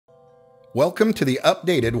Welcome to the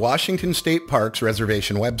updated Washington State Parks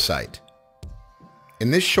Reservation website. In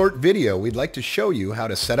this short video, we'd like to show you how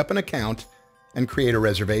to set up an account and create a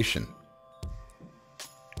reservation.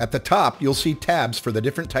 At the top, you'll see tabs for the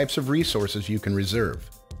different types of resources you can reserve,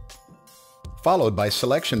 followed by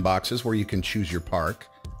selection boxes where you can choose your park,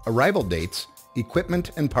 arrival dates,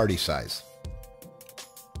 equipment, and party size.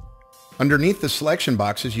 Underneath the selection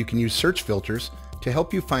boxes, you can use search filters to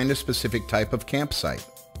help you find a specific type of campsite.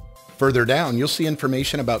 Further down, you'll see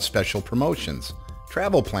information about special promotions,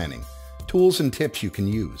 travel planning, tools and tips you can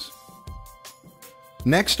use.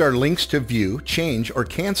 Next are links to view, change, or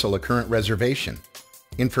cancel a current reservation,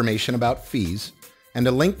 information about fees, and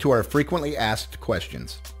a link to our frequently asked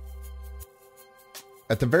questions.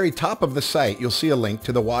 At the very top of the site, you'll see a link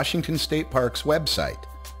to the Washington State Parks website,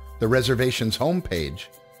 the reservations homepage,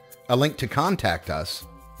 a link to contact us,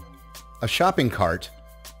 a shopping cart,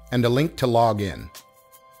 and a link to log in.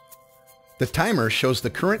 The timer shows the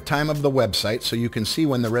current time of the website so you can see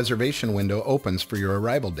when the reservation window opens for your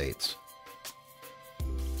arrival dates.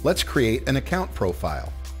 Let's create an account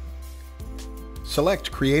profile.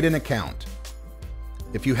 Select Create an Account.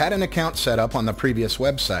 If you had an account set up on the previous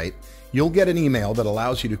website, you'll get an email that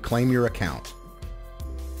allows you to claim your account.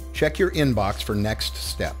 Check your inbox for next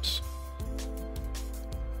steps.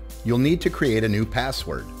 You'll need to create a new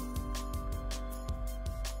password.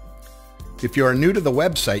 If you are new to the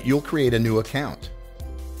website, you'll create a new account.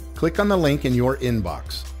 Click on the link in your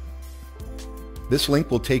inbox. This link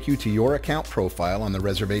will take you to your account profile on the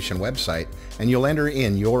reservation website, and you'll enter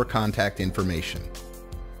in your contact information.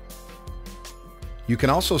 You can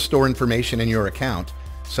also store information in your account,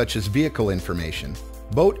 such as vehicle information,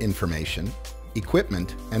 boat information,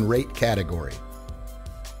 equipment, and rate category.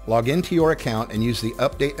 Log into your account and use the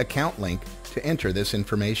Update Account link to enter this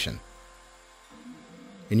information.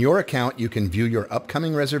 In your account, you can view your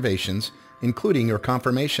upcoming reservations, including your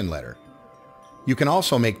confirmation letter. You can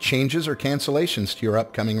also make changes or cancellations to your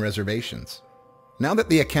upcoming reservations. Now that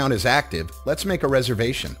the account is active, let's make a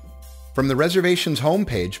reservation. From the reservations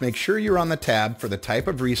homepage, make sure you're on the tab for the type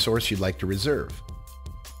of resource you'd like to reserve.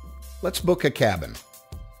 Let's book a cabin.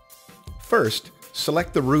 First,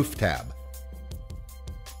 select the Roof tab.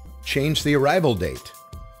 Change the arrival date.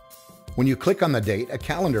 When you click on the date, a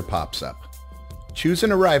calendar pops up. Choose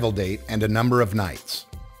an arrival date and a number of nights.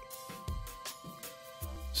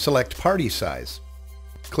 Select party size.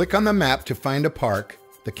 Click on the map to find a park,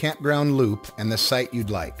 the campground loop, and the site you'd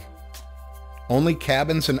like. Only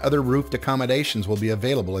cabins and other roofed accommodations will be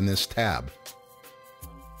available in this tab.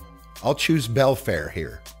 I'll choose Belfair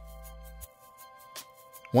here.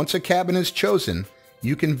 Once a cabin is chosen,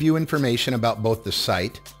 you can view information about both the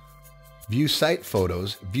site, view site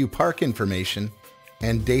photos, view park information,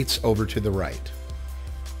 and dates over to the right.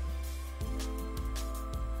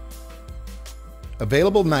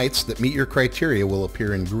 Available nights that meet your criteria will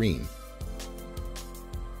appear in green.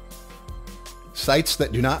 Sites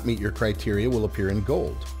that do not meet your criteria will appear in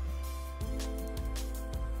gold.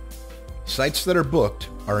 Sites that are booked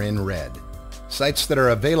are in red. Sites that are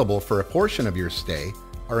available for a portion of your stay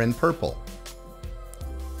are in purple.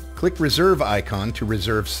 Click Reserve icon to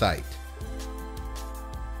reserve site.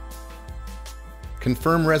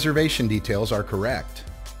 Confirm reservation details are correct.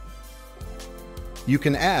 You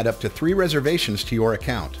can add up to 3 reservations to your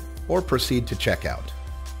account or proceed to checkout.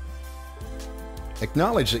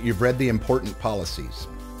 Acknowledge that you've read the important policies.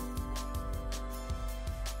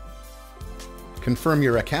 Confirm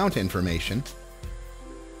your account information.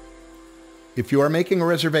 If you are making a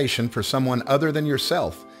reservation for someone other than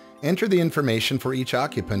yourself, enter the information for each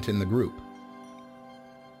occupant in the group.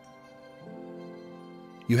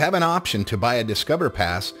 You have an option to buy a Discover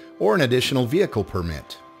Pass or an additional vehicle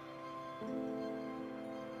permit.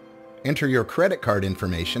 Enter your credit card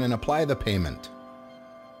information and apply the payment.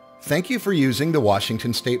 Thank you for using the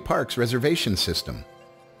Washington State Parks reservation system.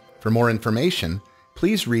 For more information,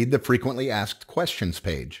 please read the Frequently Asked Questions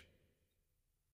page.